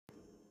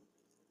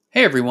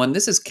Hey everyone,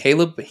 this is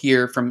Caleb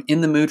here from In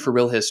the Mood for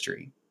Real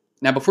History.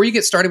 Now, before you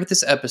get started with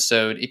this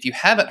episode, if you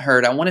haven't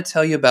heard, I want to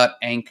tell you about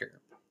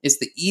Anchor. It's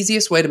the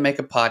easiest way to make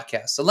a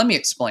podcast, so let me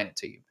explain it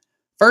to you.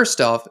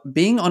 First off,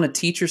 being on a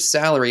teacher's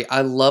salary,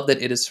 I love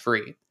that it is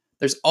free.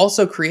 There's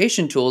also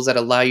creation tools that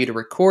allow you to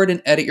record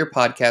and edit your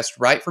podcast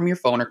right from your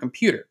phone or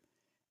computer.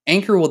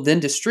 Anchor will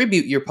then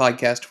distribute your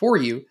podcast for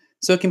you,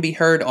 so it can be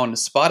heard on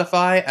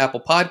Spotify,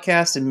 Apple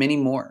Podcasts, and many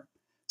more.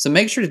 So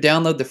make sure to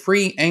download the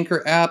free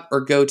Anchor app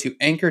or go to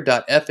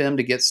anchor.fm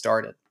to get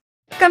started.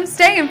 Come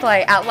stay and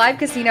play at Live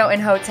Casino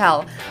and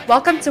Hotel.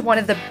 Welcome to one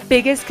of the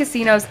biggest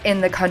casinos in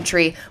the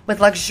country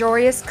with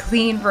luxurious,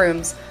 clean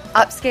rooms,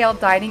 upscale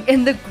dining,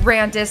 and the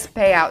grandest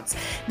payouts.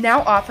 Now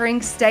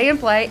offering stay and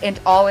play and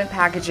all-in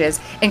packages,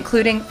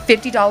 including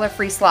 $50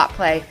 free slot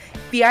play,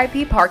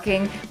 VIP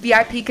parking,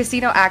 VIP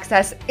casino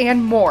access,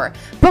 and more.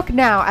 Book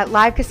now at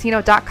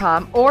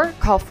livecasino.com or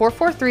call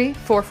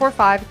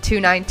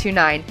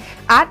 443-445-2929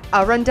 at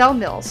Arundel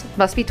Mills.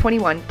 Must be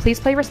 21. Please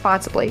play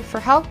responsibly. For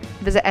help,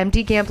 visit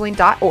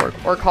mdgambling.org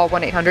or call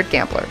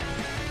 1-800-GAMBLER.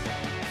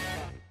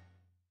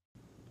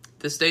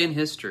 This day in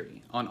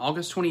history, on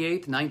August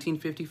 28,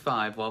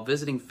 1955, while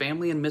visiting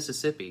family in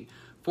Mississippi,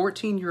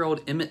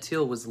 14-year-old Emmett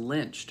Till was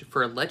lynched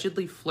for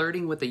allegedly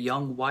flirting with a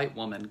young white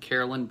woman,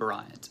 Carolyn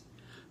Bryant.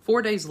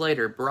 4 days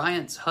later,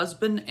 Bryant's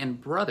husband and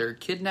brother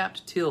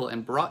kidnapped Till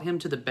and brought him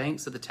to the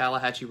banks of the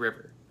Tallahatchie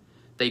River.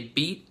 They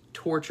beat,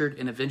 tortured,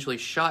 and eventually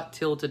shot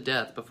Till to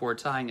death before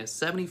tying a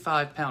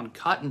 75-pound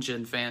cotton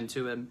gin fan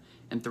to him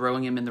and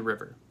throwing him in the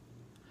river.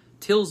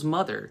 Till's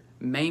mother,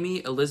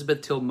 Mamie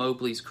Elizabeth Till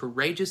Mobley's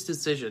courageous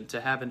decision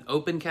to have an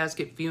open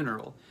casket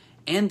funeral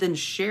and then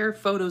share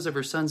photos of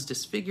her son's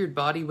disfigured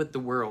body with the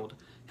world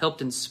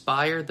helped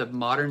inspire the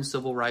modern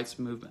civil rights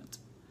movement.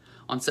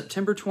 On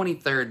September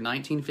 23,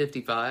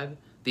 1955,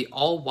 the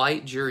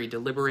all-white jury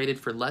deliberated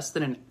for less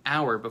than an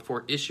hour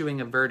before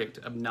issuing a verdict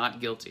of not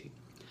guilty.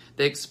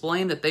 They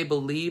explained that they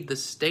believed the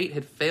state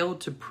had failed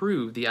to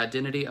prove the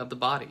identity of the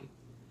body.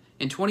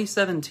 In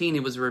 2017,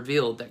 it was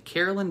revealed that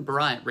Carolyn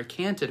Bryant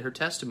recanted her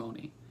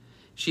testimony.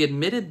 She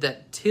admitted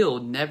that Till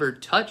never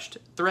touched,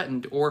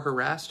 threatened, or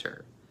harassed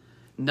her.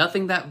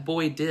 Nothing that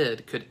boy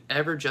did could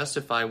ever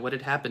justify what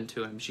had happened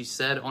to him, she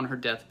said on her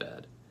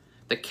deathbed.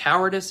 The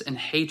cowardice and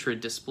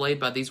hatred displayed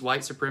by these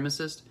white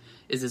supremacists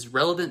is as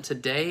relevant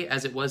today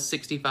as it was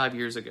 65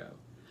 years ago.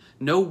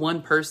 No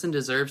one person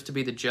deserves to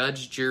be the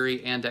judge,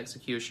 jury, and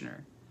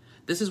executioner.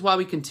 This is why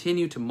we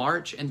continue to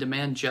march and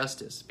demand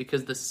justice,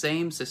 because the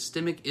same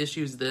systemic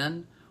issues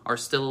then are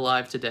still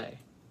alive today.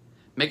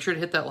 Make sure to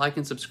hit that like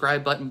and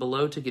subscribe button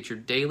below to get your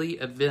daily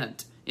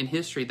event in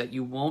history that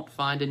you won't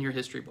find in your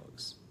history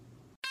books.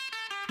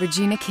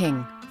 Regina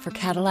King for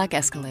Cadillac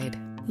Escalade.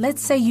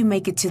 Let's say you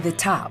make it to the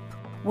top.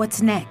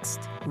 What's next?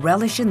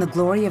 Relish in the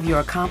glory of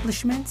your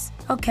accomplishments?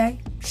 Okay,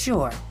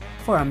 sure,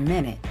 for a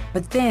minute.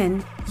 But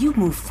then you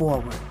move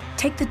forward.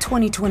 Take the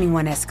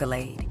 2021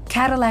 Escalade.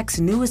 Cadillac's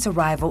newest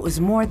arrival is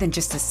more than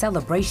just a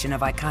celebration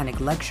of iconic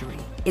luxury.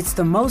 It's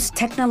the most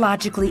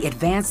technologically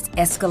advanced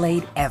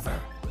Escalade ever.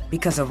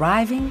 Because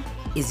arriving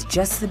is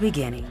just the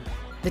beginning.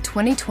 The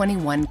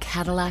 2021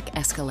 Cadillac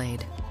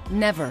Escalade.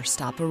 Never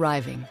stop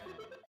arriving.